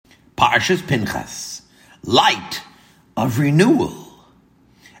Parshas Pinchas, light of renewal.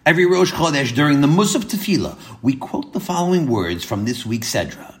 Every Rosh Chodesh during the Musaf Tefillah, we quote the following words from this week's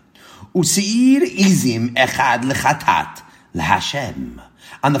Sedra. Useir izim echad lechatat leHashem.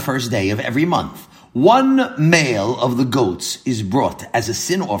 On the first day of every month, one male of the goats is brought as a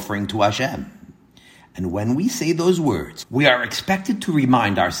sin offering to Hashem. And when we say those words, we are expected to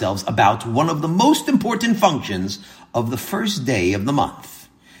remind ourselves about one of the most important functions of the first day of the month,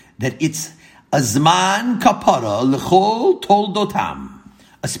 that it's a zman kapara l'chol toldotam,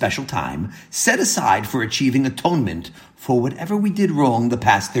 a special time set aside for achieving atonement for whatever we did wrong the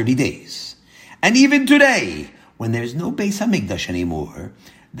past 30 days. And even today, when there's no Beis HaMikdash anymore,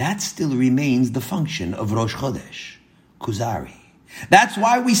 that still remains the function of Rosh Chodesh, Kuzari. That's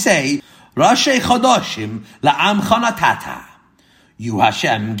why we say, Rashi Chodoshim la'amcha natata. You,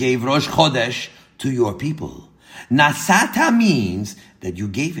 Hashem, gave Rosh Chodesh to your people. Nasata means that you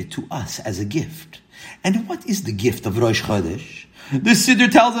gave it to us as a gift. And what is the gift of Rosh Chodesh? The Siddur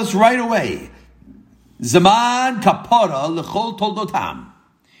tells us right away, Zaman kapara l'chol toldotam.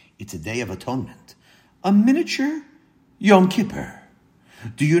 It's a day of atonement, a miniature Yom Kippur.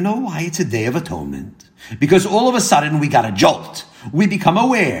 Do you know why it's a day of atonement? Because all of a sudden we got a jolt. We become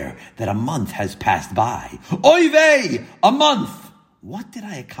aware that a month has passed by. Oy vey, a month! What did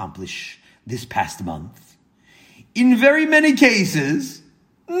I accomplish this past month? In very many cases,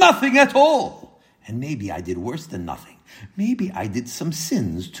 nothing at all. And maybe I did worse than nothing. Maybe I did some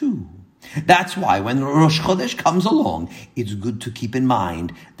sins too. That's why when Rosh Chodesh comes along, it's good to keep in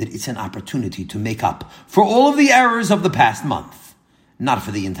mind that it's an opportunity to make up for all of the errors of the past month. Not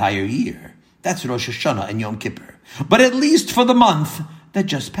for the entire year. That's Rosh Hashanah and Yom Kippur. But at least for the month that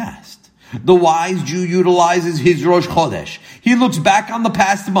just passed. The wise Jew utilizes his Rosh Chodesh. He looks back on the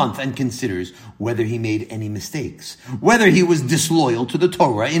past month and considers whether he made any mistakes, whether he was disloyal to the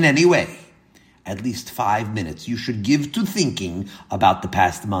Torah in any way. At least 5 minutes you should give to thinking about the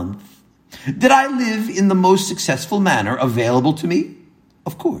past month. Did I live in the most successful manner available to me?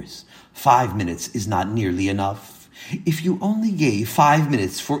 Of course, 5 minutes is not nearly enough. If you only gave 5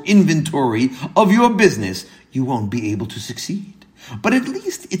 minutes for inventory of your business, you won't be able to succeed. But at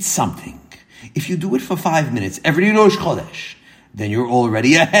least it's something. If you do it for 5 minutes every Rosh Chodesh, then you're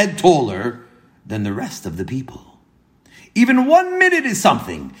already a head taller than the rest of the people. Even 1 minute is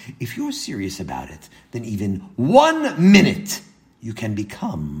something. If you're serious about it, then even 1 minute you can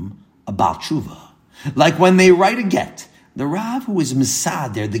become a Baal Tshuva. Like when they write a get, the Rav who is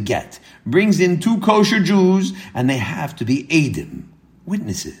Mesader the get brings in 2 kosher Jews and they have to be Eidim,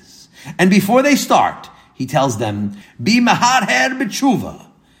 witnesses. And before they start, he tells them, be Meharher b'tshuva.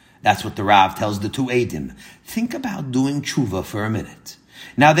 That's what the Rav tells the 2 Eidim. Think about doing tshuva for a minute.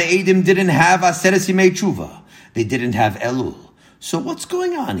 Now the Eidim didn't have Aseret Yimei Tshuva. They didn't have Elul. So what's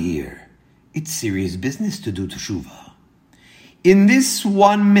going on here? It's serious business to do teshuvah. In this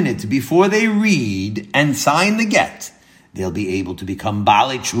 1 minute before they read and sign the get, they'll be able to become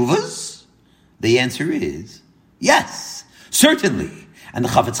Baalei Tshuvas? The answer is yes, certainly. And the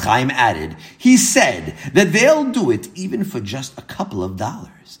Chafetz Chaim added, he said that they'll do it even for just a couple of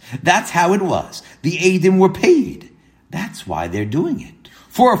dollars. That's how it was. The Eidim were paid. That's why they're doing it.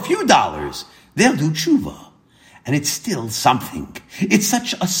 For a few dollars, they'll do tshuva. And it's still something. It's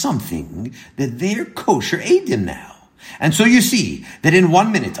such a something that they're kosher Eidim now. And so you see that in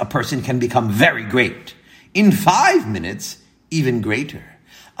 1 minute, a person can become very great. In 5 minutes, even greater.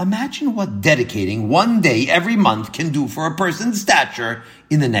 Imagine what dedicating 1 day every month can do for a person's stature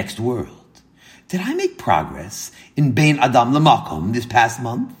in the next world. Did I make progress in Bein Adam L'Makom this past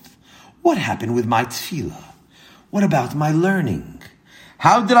month? What happened with my tefillah? What about my learning?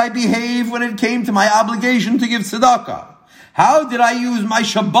 How did I behave when it came to my obligation to give tzedakah? How did I use my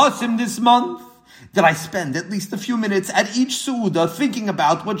Shabbosim this month? Did I spend at least a few minutes at each Su'udah thinking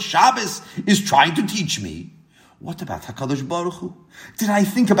about what Shabbos is trying to teach me? What about HaKadosh Baruch Hu? Did I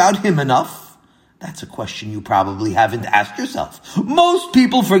think about him enough? That's a question you probably haven't asked yourself. Most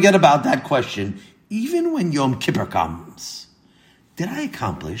people forget about that question, even when Yom Kippur comes. Did I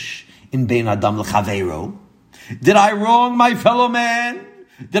accomplish in Bein Adam L'Chaveiro? Did I wrong my fellow man?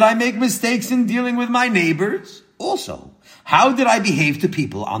 Did I make mistakes in dealing with my neighbors? Also, how did I behave to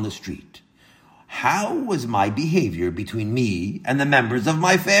people on the street? How was my behavior between me and the members of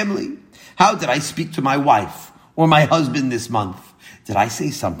my family? How did I speak to my wife or my husband this month? Did I say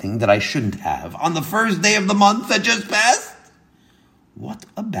something that I shouldn't have on the first day of the month that just passed? What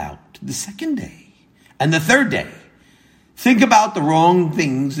about the second day and the third day? Think about the wrong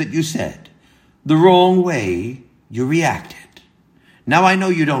things that you said, the wrong way you reacted. Now I know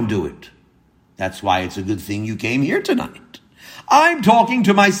you don't do it. That's why it's a good thing you came here tonight. I'm talking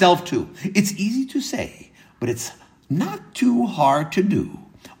to myself too. It's easy to say, but it's not too hard to do.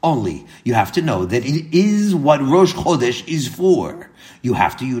 Only, you have to know that it is what Rosh Chodesh is for. You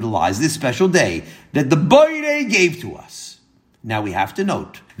have to utilize this special day that the Boirei gave to us. Now we have to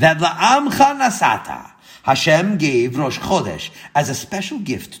note that La'amcha Nasata, Hashem gave Rosh Chodesh as a special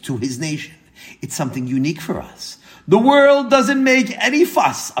gift to His nation. It's something unique for us. The world doesn't make any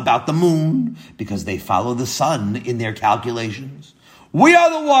fuss about the moon because they follow the sun in their calculations. We are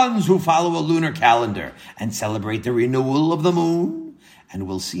the ones who follow a lunar calendar and celebrate the renewal of the moon. And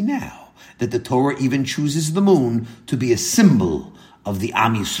we'll see now that the Torah even chooses the moon to be a symbol of the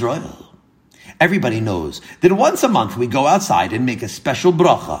Am Yisrael. Everybody knows that once a month we go outside and make a special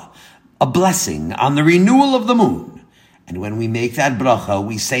bracha, a blessing on the renewal of the moon. And when we make that bracha,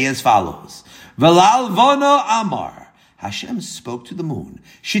 we say as follows, Velal Vona Amar, Hashem spoke to the moon,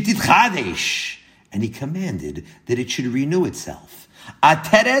 Shitit Chadesh, and He commanded that it should renew itself.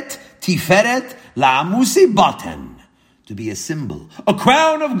 Ateret Tiferet La'amusi Baten, to be a symbol, a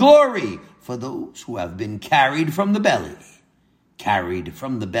crown of glory for those who have been carried from the belly. Carried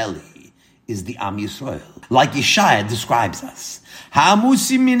from the belly is the Am Yisrael. Like Yeshaya describes us,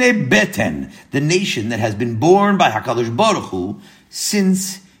 Ha'amusi mine beten, the nation that has been born by HaKadosh Baruch Hu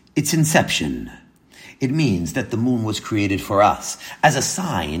since its inception. It means that the moon was created for us as a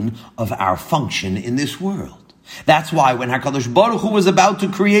sign of our function in this world. That's why when HaKadosh Baruch Hu was about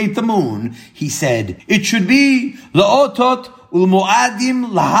to create the moon, He said, it should be la'otot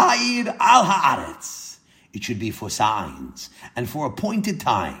ul'mo'adim laha'ir al ha'aretz. It should be for signs and for appointed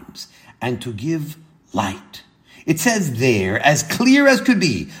times and to give light. It says there, as clear as could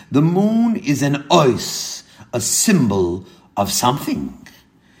be, the moon is an ois, a symbol of something.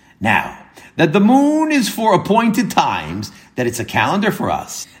 Now, that the moon is for appointed times, that it's a calendar for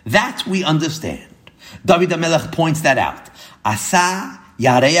us, that we understand. David HaMelech points that out. Asa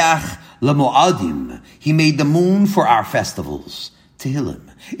yareach lemoadim. He made the moon for our festivals. Tehillim.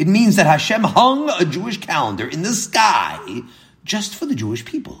 It means that Hashem hung a Jewish calendar in the sky just for the Jewish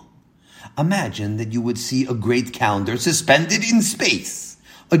people. Imagine that you would see a great calendar suspended in space,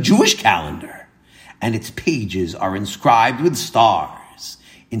 a Jewish calendar, and its pages are inscribed with stars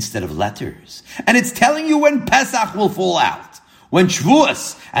instead of letters. And it's telling you when Pesach will fall out, when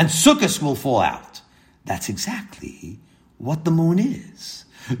Shavuos and Sukkot will fall out. That's exactly what the moon is.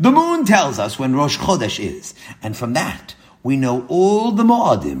 The moon tells us when Rosh Chodesh is, and from that we know all the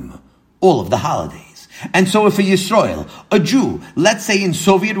Mo'adim, all of the holidays. And so if a Yisrael, a Jew, let's say in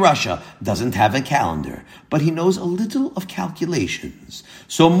Soviet Russia, doesn't have a calendar, but he knows a little of calculations,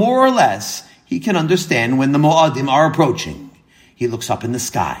 so more or less he can understand when the Mo'adim are approaching. He looks up in the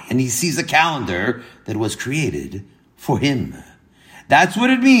sky and he sees a calendar that was created for him. That's what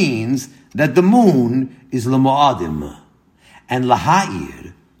it means that the moon is l'mo'adim, and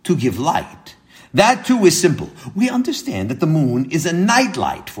laha'ir, to give light. That too is simple. We understand that the moon is a night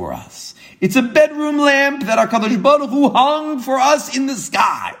light for us. It's a bedroom lamp that HaKadosh Baruch Hu hung for us in the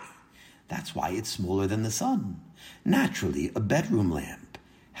sky. That's why it's smaller than the sun. Naturally, a bedroom lamp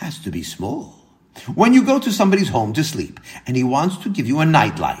has to be small. When you go to somebody's home to sleep, and he wants to give you a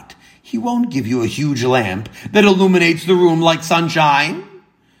night light, he won't give you a huge lamp that illuminates the room like sunshine.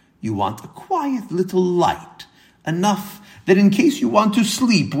 You want a quiet little light, enough that in case you want to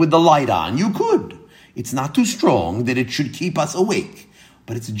sleep with the light on, you could. It's not too strong that it should keep us awake,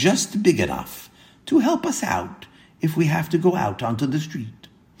 but it's just big enough to help us out if we have to go out onto the street.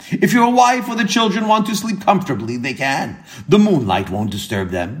 If your wife or the children want to sleep comfortably, they can. The moonlight won't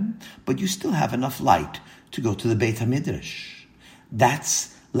disturb them, but you still have enough light to go to the Beit HaMidrash.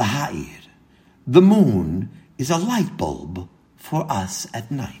 That's laha'ir. The moon is a light bulb for us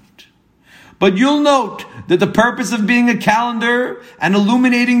at night. But you'll note that the purpose of being a calendar and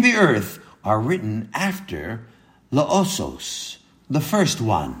illuminating the earth are written after Leosos, the first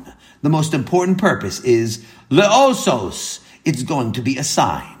one. The most important purpose is Leosos. It's going to be a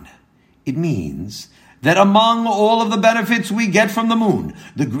sign. It means that among all of the benefits we get from the moon,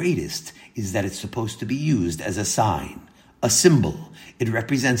 the greatest is that it's supposed to be used as a sign, a symbol. It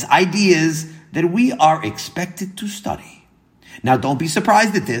represents ideas that we are expected to study. Now, don't be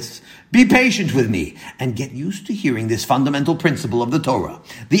surprised at this. Be patient with me and get used to hearing this fundamental principle of the Torah.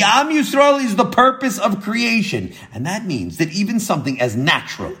 The Am Yisrael is the purpose of creation, and that means that even something as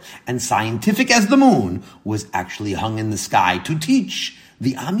natural and scientific as the moon was actually hung in the sky to teach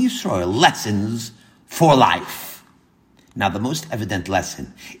the Am Yisrael lessons for life. Now, the most evident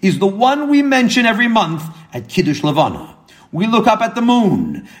lesson is the one we mention every month at Kiddush Levana. We look up at the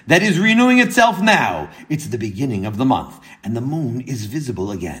moon that is renewing itself now. It's the beginning of the month, and the moon is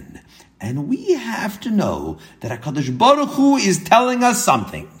visible again. And we have to know that HaKadosh Baruch Hu is telling us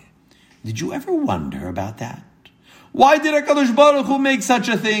something. Did you ever wonder about that? Why did HaKadosh Baruch Hu make such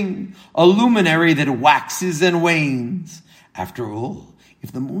a thing? A luminary that waxes and wanes. After all,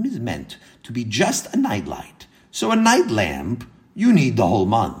 if the moon is meant to be just a nightlight, so a night lamp, you need the whole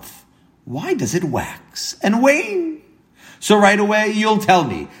month. Why does it wax and wane? So right away, you'll tell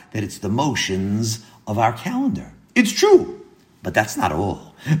me that it's the motions of our calendar. It's true, but that's not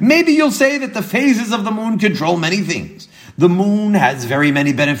all. Maybe you'll say that the phases of the moon control many things. The moon has very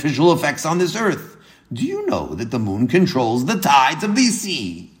many beneficial effects on this earth. Do you know that the moon controls the tides of the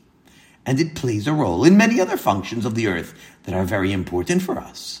sea? And it plays a role in many other functions of the earth that are very important for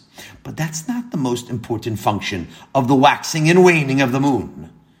us. But that's not the most important function of the waxing and waning of the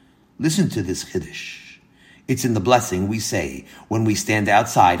moon. Listen to this Chiddush. It's in the blessing we say when we stand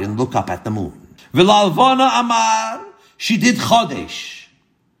outside and look up at the moon. V'lalvona amar shidit chodesh.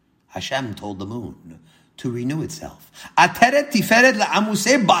 Hashem told the moon to renew itself. Ateret tiferet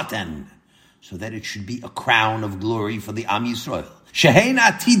la'amuse baten. So that it should be a crown of glory for the Am Yisrael. Shehein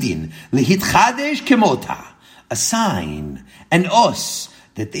atidin lehitchadesh kemota. A sign, an os,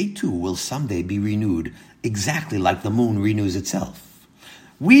 that they too will someday be renewed exactly like the moon renews itself.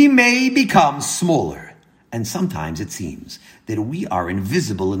 We may become smaller, and sometimes it seems that we are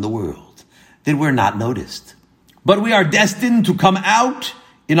invisible in the world, that we're not noticed. But we are destined to come out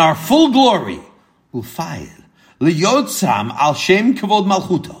in our full glory. Ufail, liyotzam al shem kavod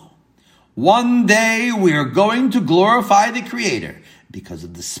malchuto. One day we are going to glorify the Creator because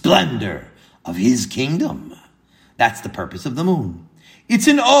of the splendor of His kingdom. That's the purpose of the moon. It's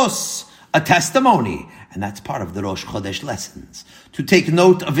an os, a testimony, and that's part of the Rosh Chodesh lessons, to take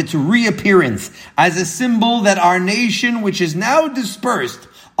note of its reappearance as a symbol that our nation, which is now dispersed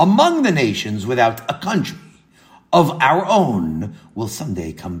among the nations without a country of our own, will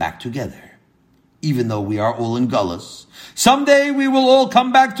someday come back together. Even though we are all in Gullus, someday we will all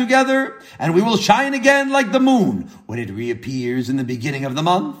come back together and we will shine again like the moon when it reappears in the beginning of the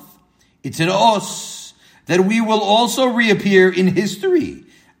month. It's an os that we will also reappear in history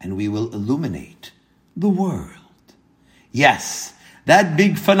and we will illuminate the world. Yes, that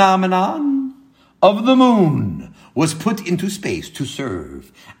big phenomenon of the moon was put into space to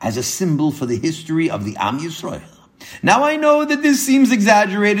serve as a symbol for the history of the Am Yisrael. Now I know that this seems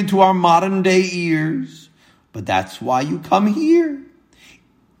exaggerated to our modern day ears, but that's why you come here.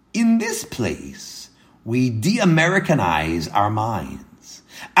 In this place, we de-Americanize our minds.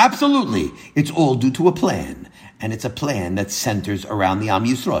 Absolutely, it's all due to a plan, and it's a plan that centers around the Am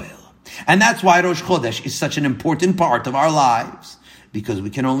Yisrael. And that's why Rosh Chodesh is such an important part of our lives, because we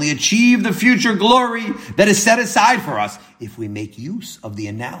can only achieve the future glory that is set aside for us if we make use of the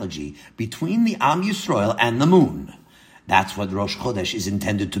analogy between the Am Yisrael and the moon. That's what Rosh Chodesh is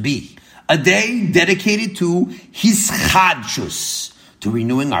intended to be. A day dedicated to Hischadshus, to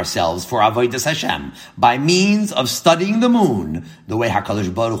renewing ourselves for Avodas Hashem, by means of studying the moon the way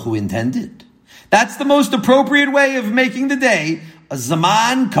HaKadosh Baruch Hu intended. That's the most appropriate way of making the day a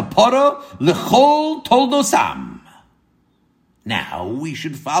Zaman Kapara L'chol Toldosam. Now, we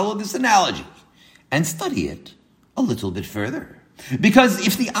should follow this analogy and study it a little bit further. Because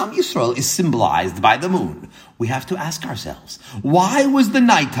if the Am Yisrael is symbolized by the moon, we have to ask ourselves, why was the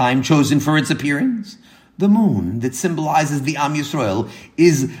nighttime chosen for its appearance? The moon that symbolizes the Am Yisrael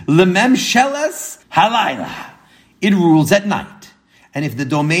is Lemem Sheles Halayla. It rules at night. And if the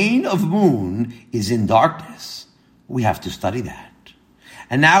domain of moon is in darkness, we have to study that.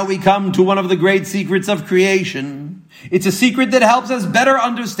 And now we come to one of the great secrets of creation. It's a secret that helps us better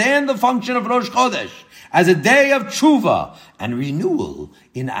understand the function of Rosh Chodesh as a day of tshuva and renewal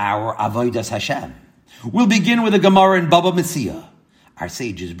in our Avodas Hashem. We'll begin with a Gemara in Baba Metzia. Our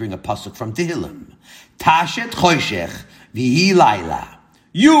sages bring a pasuk from Tehillim. Tashet choshech v'hi laila.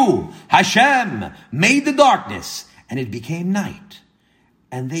 You, Hashem, made the darkness and it became night.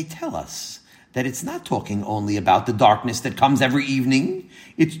 And they tell us that it's not talking only about the darkness that comes every evening.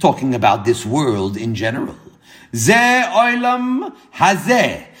 It's talking about this world in general. Ze oilam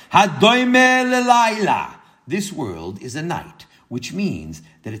hazeh hadoime lelayla. This world is a night, which means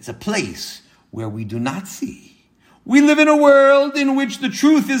that it's a place where we do not see. We live in a world in which the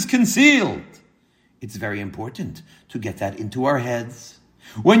truth is concealed. It's very important to get that into our heads.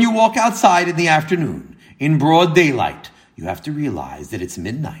 When you walk outside in the afternoon, in broad daylight, you have to realize that it's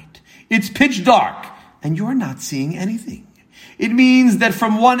midnight. It's pitch dark, and you're not seeing anything. It means that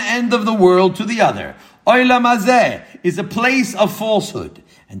from one end of the world to the other, Olam Hazeh is a place of falsehood.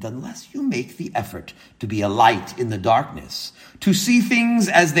 And unless you make the effort to be a light in the darkness, to see things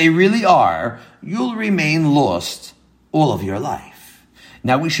as they really are, you'll remain lost all of your life.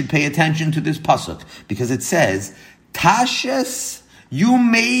 Now we should pay attention to this pasuk because it says, Tashes, you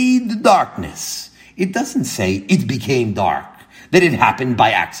made darkness. It doesn't say it became dark, that it happened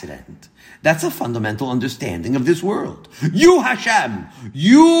by accident. That's a fundamental understanding of this world. You, Hashem,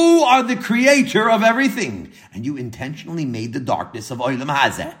 you are the creator of everything, and you intentionally made the darkness of Olam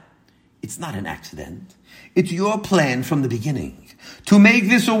Hazeh. It's not an accident. It's your plan from the beginning to make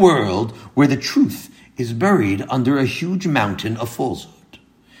this a world where the truth is buried under a huge mountain of falsehood.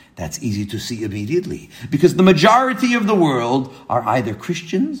 That's easy to see immediately, because the majority of the world are either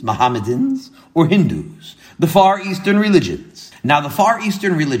Christians, Mohammedans, or Hindus, the Far Eastern religions. Now, the Far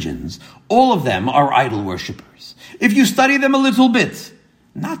Eastern religions, all of them are idol worshippers. If you study them a little bit,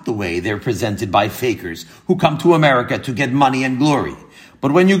 not the way they're presented by fakers who come to America to get money and glory,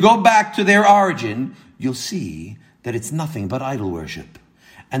 but when you go back to their origin, you'll see that it's nothing but idol worship,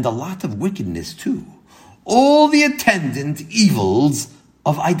 and a lot of wickedness too. All the attendant evils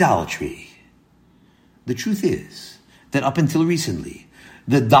of idolatry. The truth is that up until recently,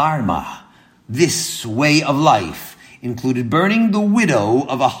 the Dharma, this way of life, included burning the widow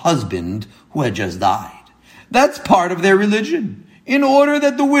of a husband who had just died. That's part of their religion. In order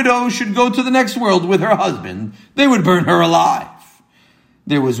that the widow should go to the next world with her husband, they would burn her alive.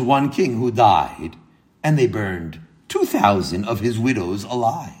 There was one king who died, and they burned 2,000 of his widows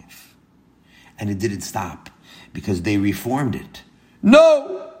alive. And it didn't stop, because they reformed it.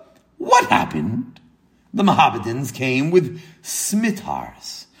 No! What happened? The Mohammedans came with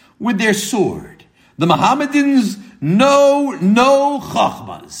smitars, with their sword. The Mohammedans no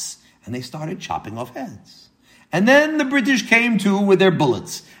chachmas. And they started chopping off heads. And then the British came too with their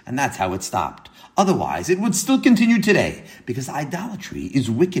bullets, and that's how it stopped. Otherwise, it would still continue today, because idolatry is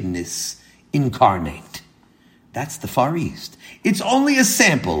wickedness incarnate. That's the Far East. It's only a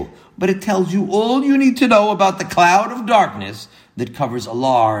sample, but it tells you all you need to know about the cloud of darkness that covers a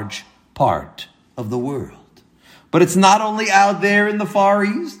large part of the world. But it's not only out there in the Far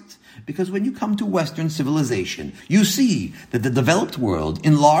East, because when you come to Western civilization, you see that the developed world,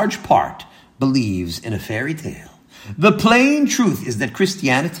 in large part, believes in a fairy tale. The plain truth is that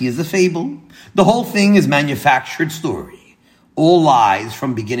Christianity is a fable. The whole thing is manufactured story. All lies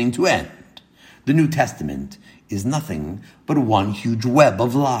from beginning to end. The New Testament is nothing but one huge web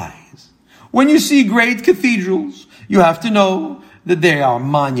of lies. When you see great cathedrals, you have to know that they are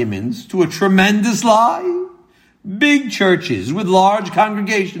monuments to a tremendous lie. Big churches with large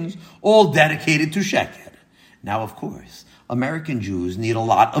congregations, all dedicated to Sheker. Now, of course, American Jews need a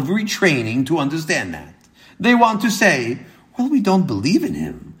lot of retraining to understand that. They want to say, well, we don't believe in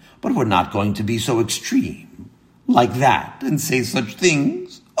him, but we're not going to be so extreme like that and say such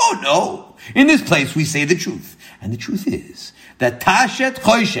things. Oh, no. In this place, we say the truth. And the truth is that Tashet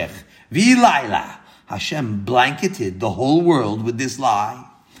Choshech V'Layla, Hashem blanketed the whole world with this lie.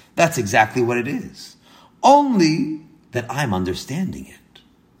 That's exactly what it is. Only that I'm understanding it.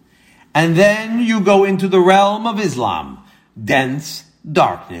 And then you go into the realm of Islam, dense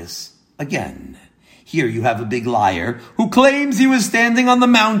darkness again. Here you have a big liar who claims he was standing on the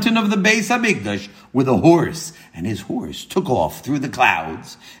mountain of the Beis HaMikdash with a horse, and his horse took off through the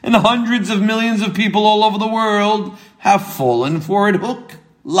clouds, and hundreds of millions of people all over the world have fallen for it hook,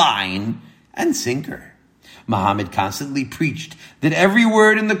 line, and sinker. Muhammad constantly preached that every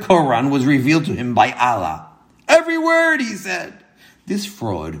word in the Quran was revealed to him by Allah. Every word, he said. This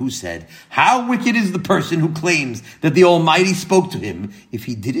fraud who said, how wicked is the person who claims that the Almighty spoke to him if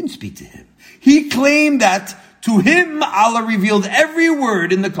he didn't speak to him? He claimed that to him Allah revealed every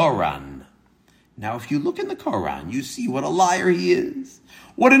word in the Quran. Now, if you look in the Quran, you see what a liar he is,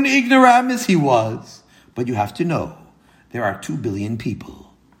 what an ignoramus he was. But you have to know, there are 2 billion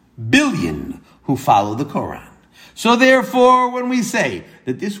people, who follow the Quran. So therefore, when we say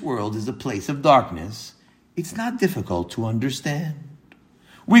that this world is a place of darkness, it's not difficult to understand.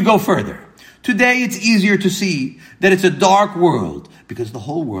 We go further. Today, it's easier to see that it's a dark world because the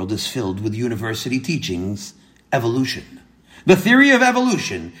whole world is filled with university teachings, evolution. The theory of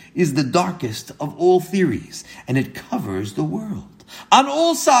evolution is the darkest of all theories, and it covers the world. On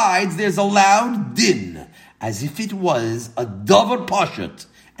all sides, there's a loud din, as if it was a davar pashut,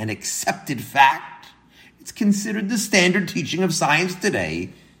 an accepted fact. It's considered the standard teaching of science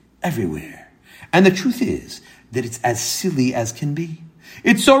today, everywhere. And the truth is that it's as silly as can be.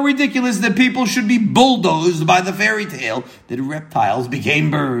 It's so ridiculous that people should be bulldozed by the fairy tale that reptiles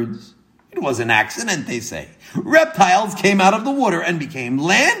became birds. It was an accident, they say. Reptiles came out of the water and became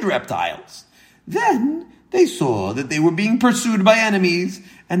land reptiles. Then they saw that they were being pursued by enemies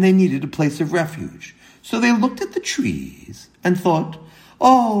and they needed a place of refuge. So they looked at the trees and thought,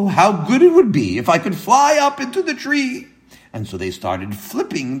 oh, how good it would be if I could fly up into the tree. And so they started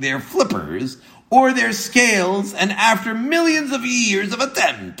flipping their flippers or their scales, and after millions of years of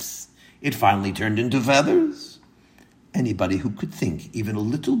attempts, it finally turned into feathers. Anybody who could think even a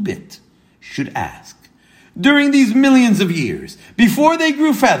little bit should ask. During these millions of years, before they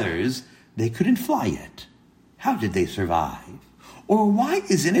grew feathers, they couldn't fly yet. How did they survive? Or why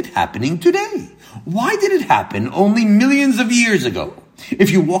isn't it happening today? Why did it happen only millions of years ago?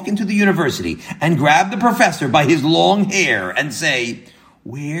 If you walk into the university and grab the professor by his long hair and say,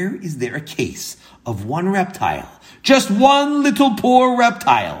 where is there a case of one reptile, just one little poor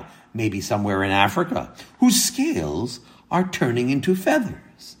reptile, maybe somewhere in Africa, whose scales are turning into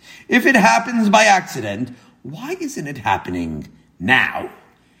feathers? If it happens by accident, why isn't it happening now?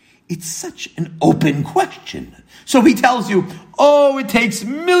 It's such an open question. So he tells you, it takes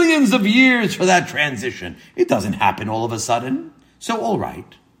millions of years for that transition. It doesn't happen all of a sudden. So all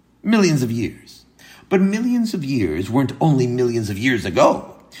right, millions of years. But millions of years weren't only millions of years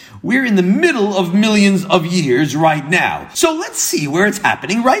ago. We're in the middle of millions of years right now. So let's see where it's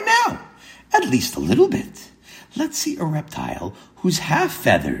happening right now. At least a little bit. Let's see a reptile who's half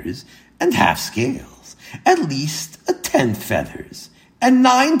feathers and half scales. At least a 10th feathers and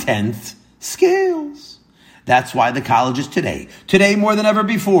 9/10 scales. That's why the colleges today more than ever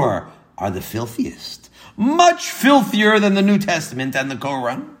before, are the filthiest. Much filthier than the New Testament and the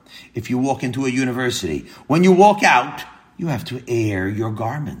Quran. If you walk into a university, when you walk out, you have to air your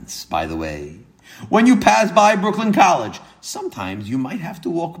garments, by the way. When you pass by Brooklyn College, sometimes you might have to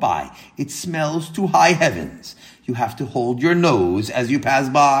walk by. It smells to high heavens. You have to hold your nose as you pass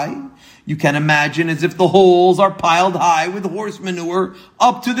by. You can imagine as if the holes are piled high with horse manure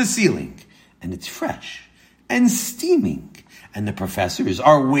up to the ceiling. And it's fresh and steaming. And the professors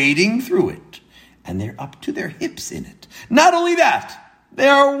are wading through it. And they're up to their hips in it. Not only that, they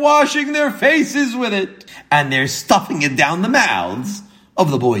are washing their faces with it. And they're stuffing it down the mouths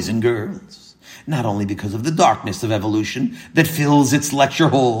of the boys and girls. Not only because of the darkness of evolution that fills its lecture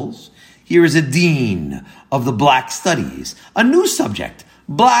halls. Here is a dean of the Black Studies, a new subject,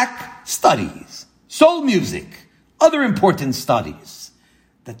 Black Studies, soul music, other important studies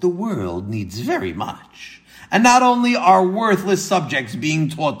that the world needs very much. And not only are worthless subjects being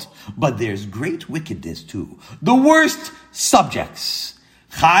taught, but there's great wickedness too. The worst subjects,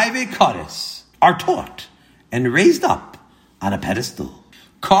 Chai V'Kodesh, are taught and raised up on a pedestal.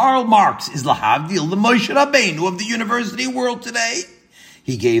 Karl Marx is lahavdil, the Moshe Rabbeinu of the university world today.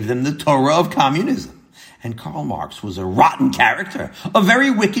 He gave them the Torah of communism. And Karl Marx was a rotten character, a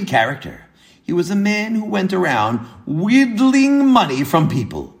very wicked character. He was a man who went around wheedling money from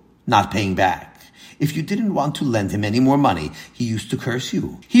people, not paying back. If you didn't want to lend him any more money, he used to curse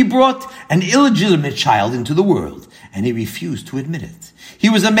you. He brought an illegitimate child into the world, and he refused to admit it. He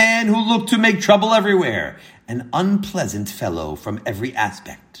was a man who looked to make trouble everywhere, an unpleasant fellow from every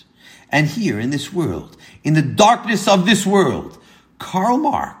aspect. And here in this world, in the darkness of this world, Karl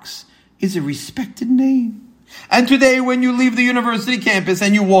Marx is a respected name. And today, when you leave the university campus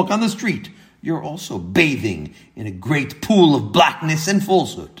and you walk on the street, you're also bathing in a great pool of blackness and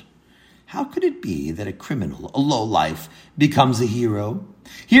falsehood. How could it be that a criminal, a lowlife, becomes a hero?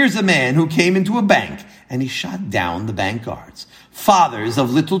 Here's a man who came into a bank and he shot down the bank guards, fathers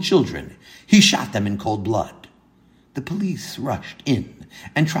of little children. He shot them in cold blood. The police rushed in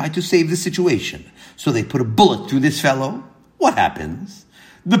and tried to save the situation. So they put a bullet through this fellow. What happens?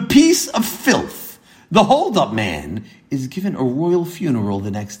 The piece of filth, the hold-up man, is given a royal funeral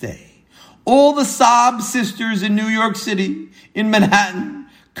the next day. All the sob sisters in New York City, in Manhattan,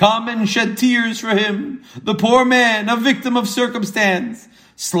 come and shed tears for him. The poor man, a victim of circumstance,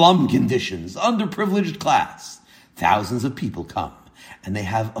 slum conditions, underprivileged class. Thousands of people come, and they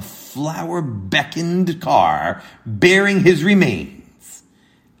have a flower-beckoned car bearing his remains.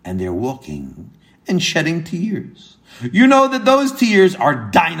 And they're walking and shedding tears. You know that those tears are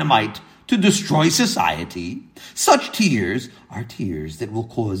dynamite to destroy society. Such tears are tears that will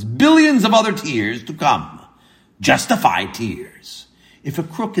cause billions of other tears to come. Justified tears. If a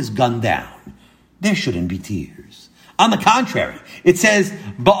crook is gunned down, there shouldn't be tears. On the contrary, it says,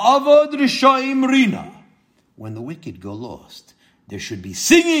 Ba'avad Rishaim Rina. When the wicked go lost, there should be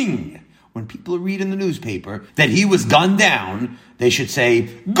singing. When people read in the newspaper that he was gunned down, they should say,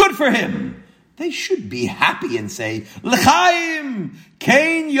 good for him. They should be happy and say, L'chaim,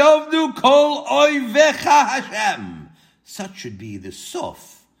 kein yovdu kol oivecha Hashem. Such should be the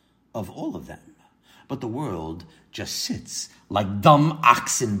sof of all of them. But the world just sits like dumb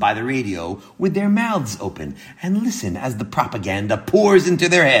oxen by the radio with their mouths open and listen as the propaganda pours into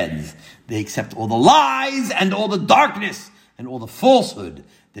their heads. They accept all the lies and all the darkness and all the falsehood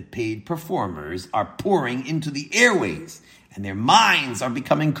that paid performers are pouring into the airways. and their minds are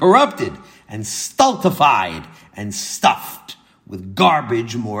becoming corrupted and stultified and stuffed with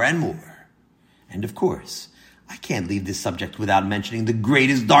garbage more and more. And of course, I can't leave this subject without mentioning the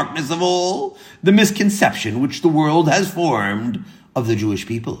greatest darkness of all, the misconception which the world has formed of the Jewish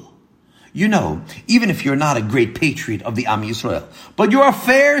people. You know, even if you're not a great patriot of the Am Yisrael, but you're a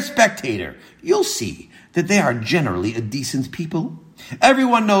fair spectator, you'll see that they are generally a decent people.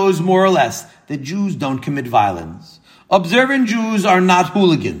 Everyone knows more or less that Jews don't commit violence. Observant Jews are not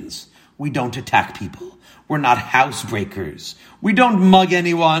hooligans. We don't attack people. We're not housebreakers. We don't mug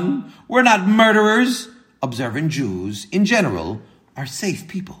anyone. We're not murderers. Observant Jews, in general, are safe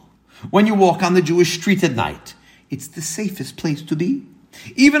people. When you walk on the Jewish street at night, it's the safest place to be.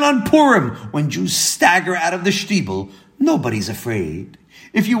 Even on Purim, when Jews stagger out of the shtibel, nobody's afraid.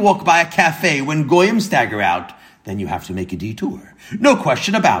 If you walk by a cafe when Goyim stagger out, then you have to make a detour. No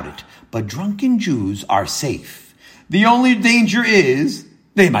question about it. But drunken Jews are safe. The only danger is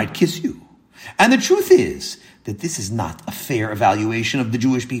they might kiss you. And the truth is that this is not a fair evaluation of the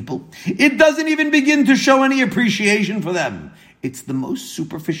Jewish people. It doesn't even begin to show any appreciation for them. It's the most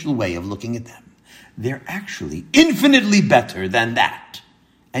superficial way of looking at them. They're actually infinitely better than that.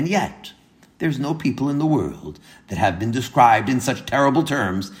 And yet, there's no people in the world that have been described in such terrible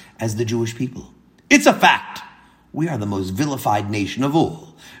terms as the Jewish people. It's a fact. We are the most vilified nation of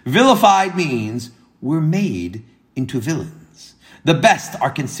all. Vilified means we're made into villains. The best are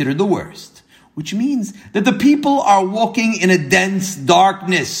considered the worst, which means that the people are walking in a dense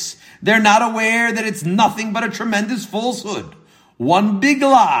darkness. They're not aware that it's nothing but a tremendous falsehood. One big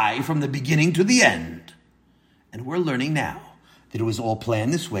lie from the beginning to the end. And we're learning now that it was all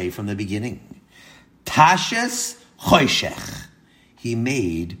planned this way from the beginning. Tashes Choshech. He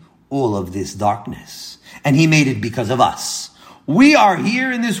made all of this darkness. And he made it because of us. We are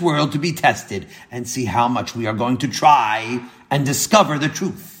here in this world to be tested and see how much we are going to try and discover the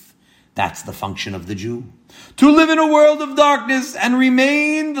truth. That's the function of the Jew. To live in a world of darkness and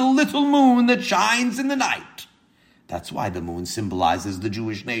remain the little moon that shines in the night. That's why the moon symbolizes the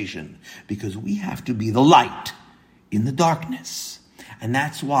Jewish nation, because we have to be the light in the darkness. And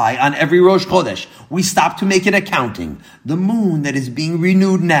that's why on every Rosh Chodesh, we stop to make an accounting. The moon that is being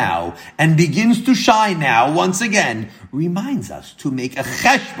renewed now and begins to shine now once again reminds us to make a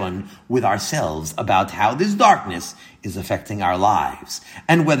cheshbon with ourselves about how this darkness is affecting our lives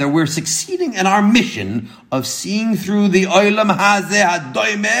and whether we're succeeding in our mission of seeing through the olam hazeh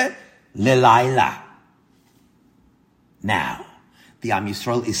hadoime lelayla. Now, the Am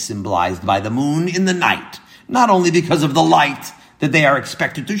Yisrael is symbolized by the moon in the night, not only because of the light that they are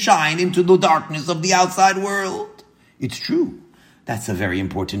expected to shine into the darkness of the outside world. It's true. That's a very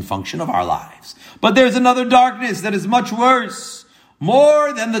important function of our lives. But there's another darkness that is much worse.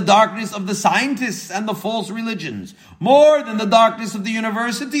 More than the darkness of the scientists and the false religions. More than the darkness of the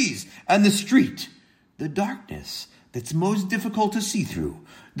universities and the street. The darkness that's most difficult to see through.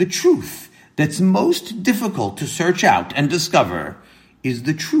 The truth that's most difficult to search out and discover is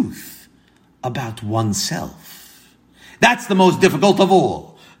the truth about oneself. That's the most difficult of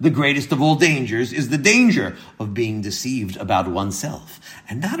all. The greatest of all dangers is the danger of being deceived about oneself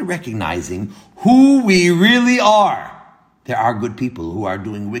and not recognizing who we really are. There are good people who are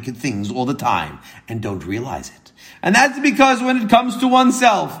doing wicked things all the time and don't realize it. And that's because when it comes to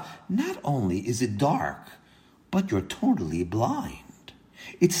oneself, not only is it dark, but you're totally blind.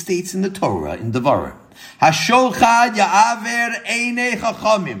 It states in the Torah, in Devarim, Hasholchad ya'aver einei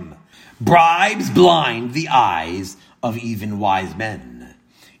chachamim. Bribes blind the eyes of even wise men.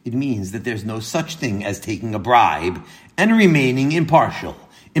 It means that there's no such thing as taking a bribe and remaining impartial.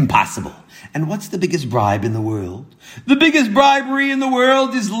 Impossible. And what's the biggest bribe in the world? The biggest bribery in the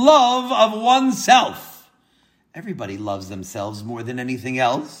world is love of oneself. Everybody loves themselves more than anything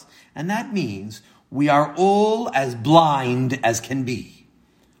else, and that means we are all as blind as can be.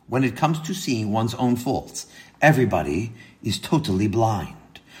 When it comes to seeing one's own faults, everybody is totally blind.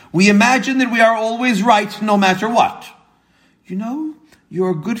 We imagine that we are always right no matter what. You know,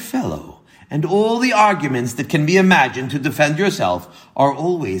 you're a good fellow, and all the arguments that can be imagined to defend yourself are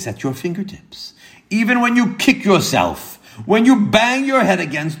always at your fingertips. Even when you kick yourself, when you bang your head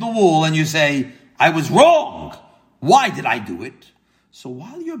against the wall and you say, I was wrong. Why did I do it? So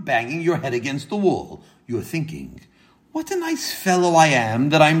while you're banging your head against the wall, you're thinking, what a nice fellow I am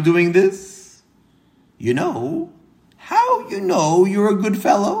that I'm doing this. You know, how you know you're a good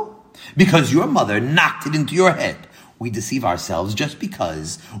fellow? Because your mother knocked it into your head. We deceive ourselves just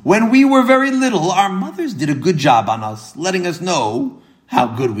because when we were very little, our mothers did a good job on us, letting us know how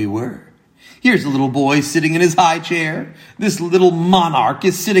good we were. Here's a little boy sitting in his high chair. This little monarch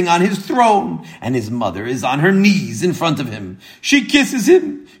is sitting on his throne, and his mother is on her knees in front of him. She kisses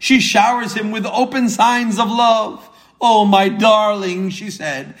him. She showers him with open signs of love. "Oh, my darling," she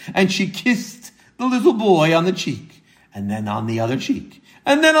said, and she kissed the little boy on the cheek, and then on the other cheek,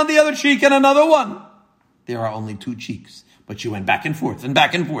 and then on the other cheek, and another one. There are only 2 cheeks, but she went back and forth,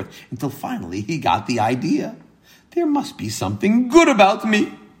 until finally he got the idea. There must be something good about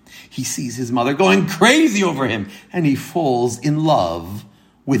me. He sees his mother going crazy over him, and he falls in love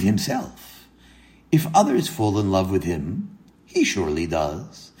with himself. If others fall in love with him, he surely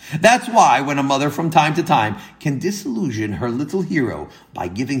does. That's why when a mother from time to time can disillusion her little hero by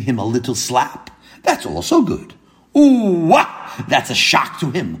giving him a little slap, that's also good. Ooh, that's a shock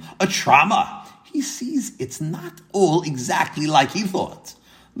to him, a trauma. He sees it's not all exactly like he thought.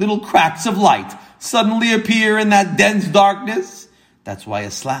 Little cracks of light suddenly appear in that dense darkness. That's why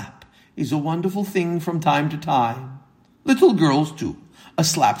a slap is a wonderful thing from time to time. Little girls, too. A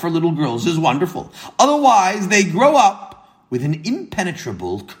slap for little girls is wonderful. Otherwise, they grow up with an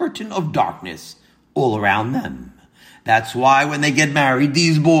impenetrable curtain of darkness all around them. That's why when they get married,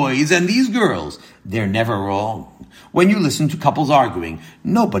 these boys and these girls, they're never wrong. When you listen to couples arguing,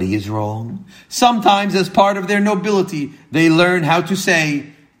 nobody is wrong. Sometimes, as part of their nobility, they learn how to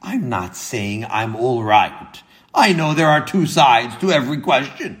say, "I'm not saying I'm all right. I know there are 2 sides to every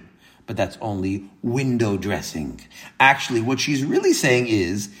question." But that's only window dressing. Actually, what she's really saying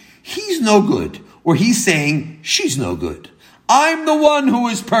is, he's no good, or he's saying she's no good. I'm the one who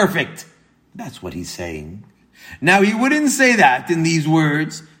is perfect. That's what he's saying. Now, he wouldn't say that in these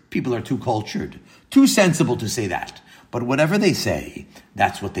words. People are too cultured, too sensible to say that. But whatever they say,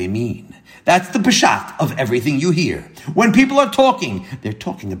 that's what they mean. That's the pshat of everything you hear. When people are talking, they're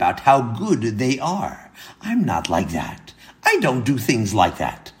talking about how good they are. I'm not like that. I don't do things like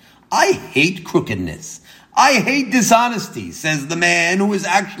that. I hate crookedness. I hate dishonesty, says the man who is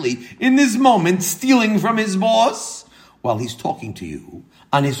actually, in this moment, stealing from his boss. While he's talking to you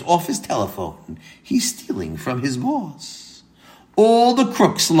on his office telephone, he's stealing from his boss. All the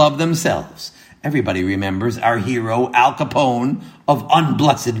crooks love themselves. Everybody remembers our hero, Al Capone, of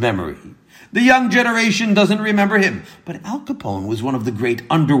unblessed memory. The young generation doesn't remember him, but Al Capone was one of the great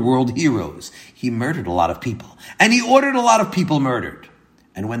underworld heroes. He murdered a lot of people, and he ordered a lot of people murdered.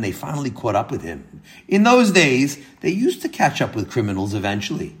 And when they finally caught up with him, in those days, they used to catch up with criminals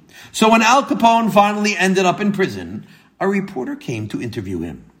eventually. So when Al Capone finally ended up in prison, a reporter came to interview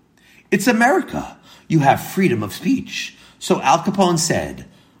him. "It's America. You have freedom of speech." So Al Capone said,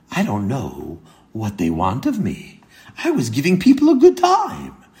 "I don't know what they want of me. I was giving people a good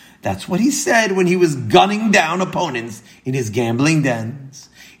time." That's what he said when he was gunning down opponents in his gambling dens.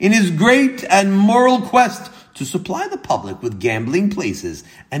 In his great and moral quest to supply the public with gambling places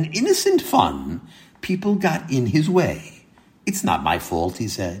and innocent fun, people got in his way. "It's not my fault," he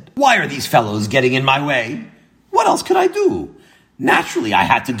said. "Why are these fellows getting in my way? What else could I do? Naturally, I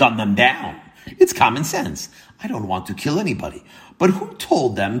had to gun them down. It's common sense. I don't want to kill anybody. But who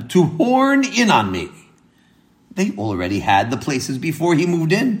told them to horn in on me?" They already had the places before he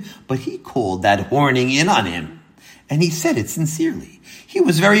moved in, but he called that horning in on him. And he said it sincerely. He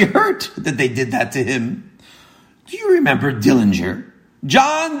was very hurt that they did that to him. Do you remember Dillinger?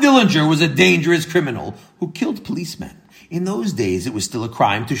 John Dillinger was a dangerous criminal who killed policemen. In those days, it was still a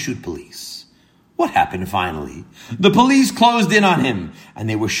crime to shoot police. What happened finally? The police closed in on him, and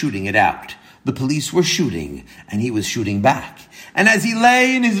they were shooting it out. The police were shooting, and he was shooting back. And as he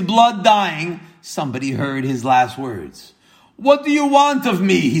lay in his blood dying, somebody heard his last words. "What do you want of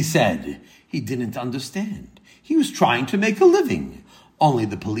me?" he said. He didn't understand. He was trying to make a living. Only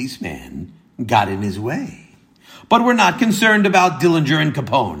the policeman got in his way. But we're not concerned about Dillinger and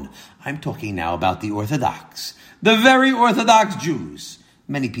Capone. I'm talking now about the Orthodox, the very Orthodox Jews.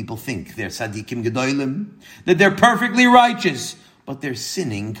 Many people think they're tzaddikim gedolim, that they're perfectly righteous, but they're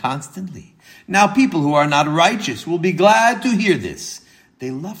sinning constantly. Now, people who are not righteous will be glad to hear this.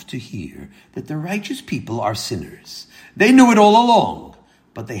 They love to hear that the righteous people are sinners. They knew it all along,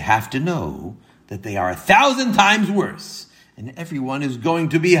 but they have to know that they are 1,000 times worse, and everyone is going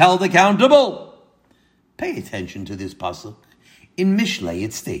to be held accountable. Pay attention to this pasuk. In Mishlei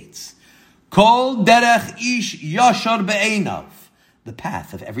it states, Kol derech ish yashar be'einav. The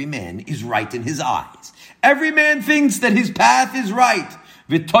path of every man is right in his eyes. Every man thinks that his path is right.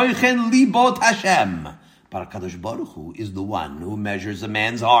 V'toichen libot Hashem. But HaKadosh Baruch Hu is the one who measures a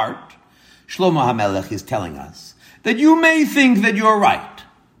man's heart. Shlomo HaMelech is telling us that you may think that you're right,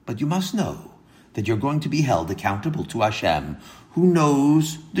 but you must know that you're going to be held accountable to Hashem, who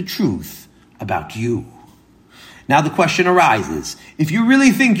knows the truth about you. Now the question arises, if you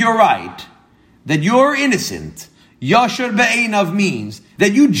really think you're right, that you're innocent, Yashar Be'einav means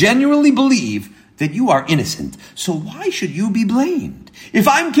that you genuinely believe that you are innocent. So why should you be blamed? If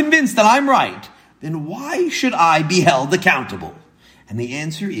I'm convinced that I'm right, then why should I be held accountable? And the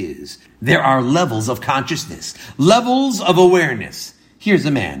answer is, there are levels of consciousness, levels of awareness. Here's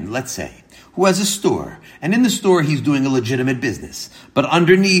a man, let's say, who has a store, and in the store he's doing a legitimate business, but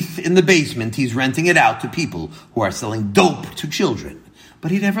underneath, in the basement, he's renting it out to people who are selling dope to children.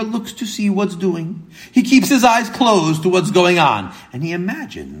 But he never looks to see what's doing. He keeps his eyes closed to what's going on, and he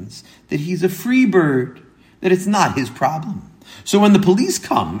imagines that he's a free bird, that it's not his problem. So when the police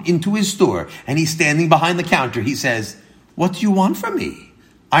come into his store and he's standing behind the counter, he says, "What do you want from me?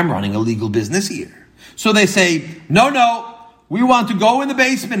 I'm running a legal business here." So they say, No, we want to go in the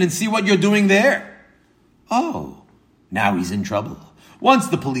basement and see what you're doing there." Oh, now he's in trouble. Once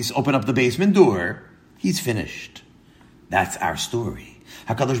the police open up the basement door, he's finished. That's our story.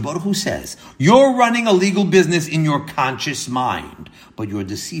 HaKadosh Baruch Hu says, you're running a legal business in your conscious mind, but you're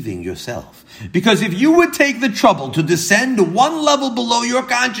deceiving yourself. Because if you would take the trouble to descend one level below your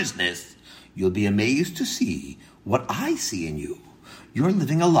consciousness, you'll be amazed to see what I see in you. You're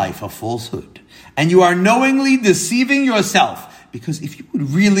living a life of falsehood, and you are knowingly deceiving yourself, because if you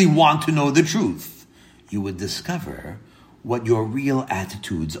would really want to know the truth, you would discover what your real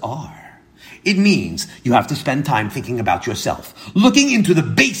attitudes are. It means you have to spend time thinking about yourself, looking into the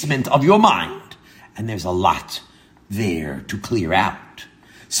basement of your mind. And there's a lot there to clear out.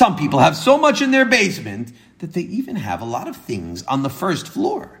 Some people have so much in their basement that they even have a lot of things on the first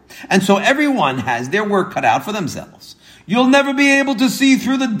floor. And so everyone has their work cut out for themselves. You'll never be able to see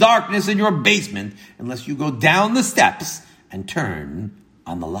through the darkness in your basement unless you go down the steps and turn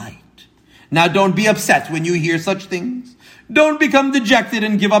on the light. Now don't be upset when you hear such things. Don't become dejected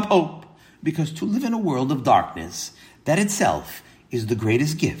and give up hope. Because to live in a world of darkness, that itself is the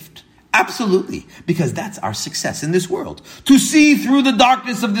greatest gift. Absolutely. Because that's our success in this world. To see through the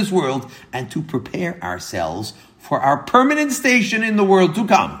darkness of this world and to prepare ourselves for our permanent station in the world to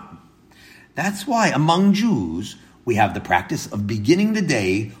come. That's why among Jews, we have the practice of beginning the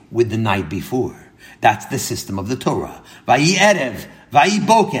day with the night before. That's the system of the Torah. Vayi Erev, Vayi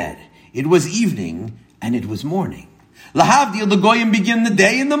Boker. It was evening and it was morning. Lahavdil, the Goyim begin the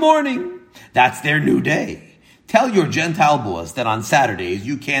day in the morning. That's their new day. Tell your Gentile boss that on Saturdays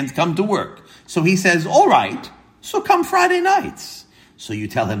you can't come to work. So he says, all right, so come Friday nights. So you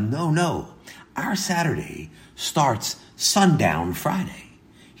tell him, no, our Saturday starts sundown Friday.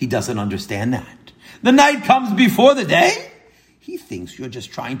 He doesn't understand that. The night comes before the day. He thinks you're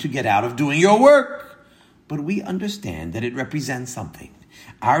just trying to get out of doing your work. But we understand that it represents something.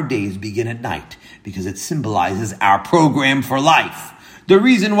 Our days begin at night because it symbolizes our program for life. The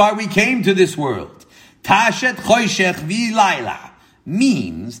reason why we came to this world, Tashet Choshech V'Layla,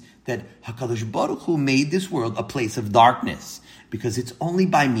 means that HaKadosh Baruch Hu made this world a place of darkness, because it's only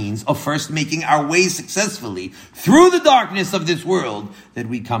by means of first making our way successfully through the darkness of this world that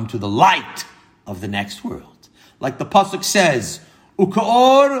we come to the light of the next world. Like the Pasuk says,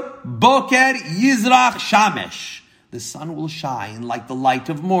 Ukaor Boker Yizrach Shamesh. The sun will shine like the light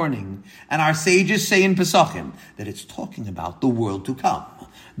of morning. And our sages say in Pesachim that it's talking about the world to come.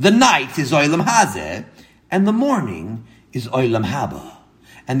 The night is Olam Hazeh, and the morning is Olam Haba.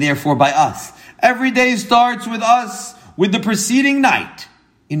 And therefore by us, every day starts with us, with the preceding night,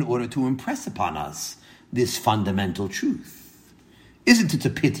 in order to impress upon us this fundamental truth. Isn't it a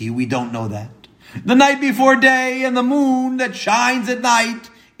pity we don't know that? The night before day and the moon that shines at night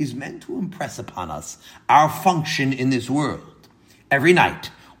is meant to impress upon us our function in this world. Every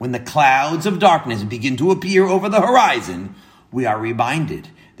night, when the clouds of darkness begin to appear over the horizon, we are reminded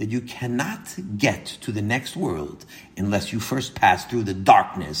that you cannot get to the next world unless you first pass through the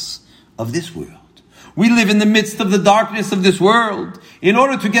darkness of this world. We live in the midst of the darkness of this world in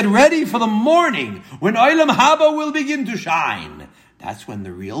order to get ready for the morning when Olam Haba will begin to shine. That's when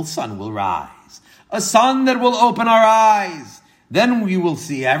the real sun will rise. A sun that will open our eyes. Then we will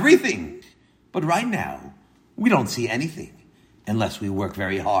see everything. But right now, we don't see anything unless we work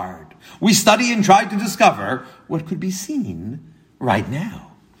very hard. We study and try to discover what could be seen right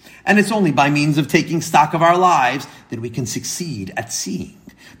now. And it's only by means of taking stock of our lives that we can succeed at seeing.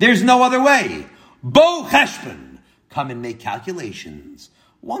 There's no other way. Bo Cheshbon, come and make calculations.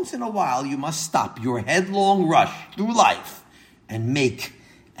 Once in a while, you must stop your headlong rush through life and make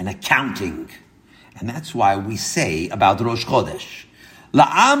an accounting. And that's why we say about Rosh Chodesh,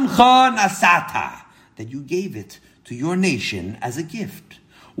 La'amcha nasata, that you gave it to your nation as a gift.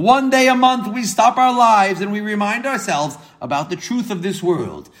 One day a month we stop our lives and we remind ourselves about the truth of this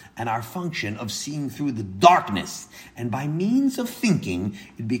world and our function of seeing through the darkness. And by means of thinking,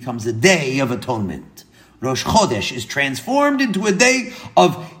 it becomes a day of atonement. Rosh Chodesh is transformed into a day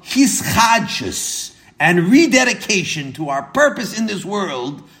of hischadshus and rededication to our purpose in this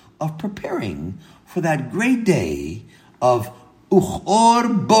world of preparing for that great day of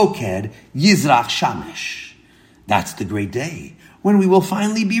Uchor Boker Yizrach Shamesh. That's the great day when we will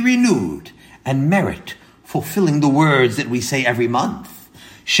finally be renewed and merit fulfilling the words that we say every month.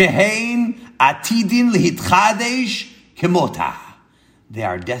 Shehein atidin lihitchadesh kemota. They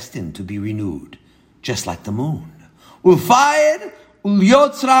are destined to be renewed, just like the moon. Ulfayed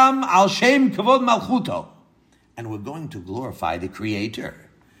ulyotzram al shem kavod malchuto. And we're going to glorify the Creator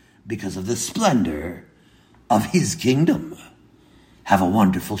because of the splendor of His kingdom. Have a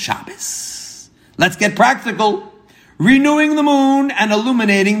wonderful Shabbos. Let's get practical. Renewing the moon and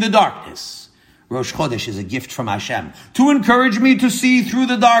illuminating the darkness. Rosh Chodesh is a gift from Hashem to encourage me to see through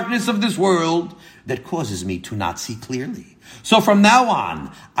the darkness of this world that causes me to not see clearly. So from now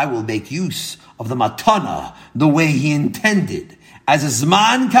on, I will make use of the matana the way He intended, as a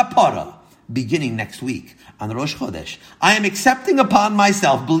zman kapara, beginning next week on Rosh Chodesh. I am accepting upon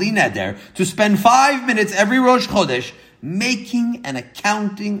myself, b'li neder, to spend 5 minutes every Rosh Chodesh making an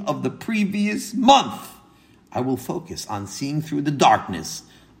accounting of the previous month. I will focus on seeing through the darkness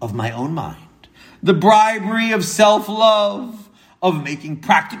of my own mind, the bribery of self-love, of making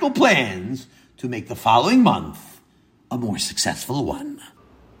practical plans to make the following month a more successful one.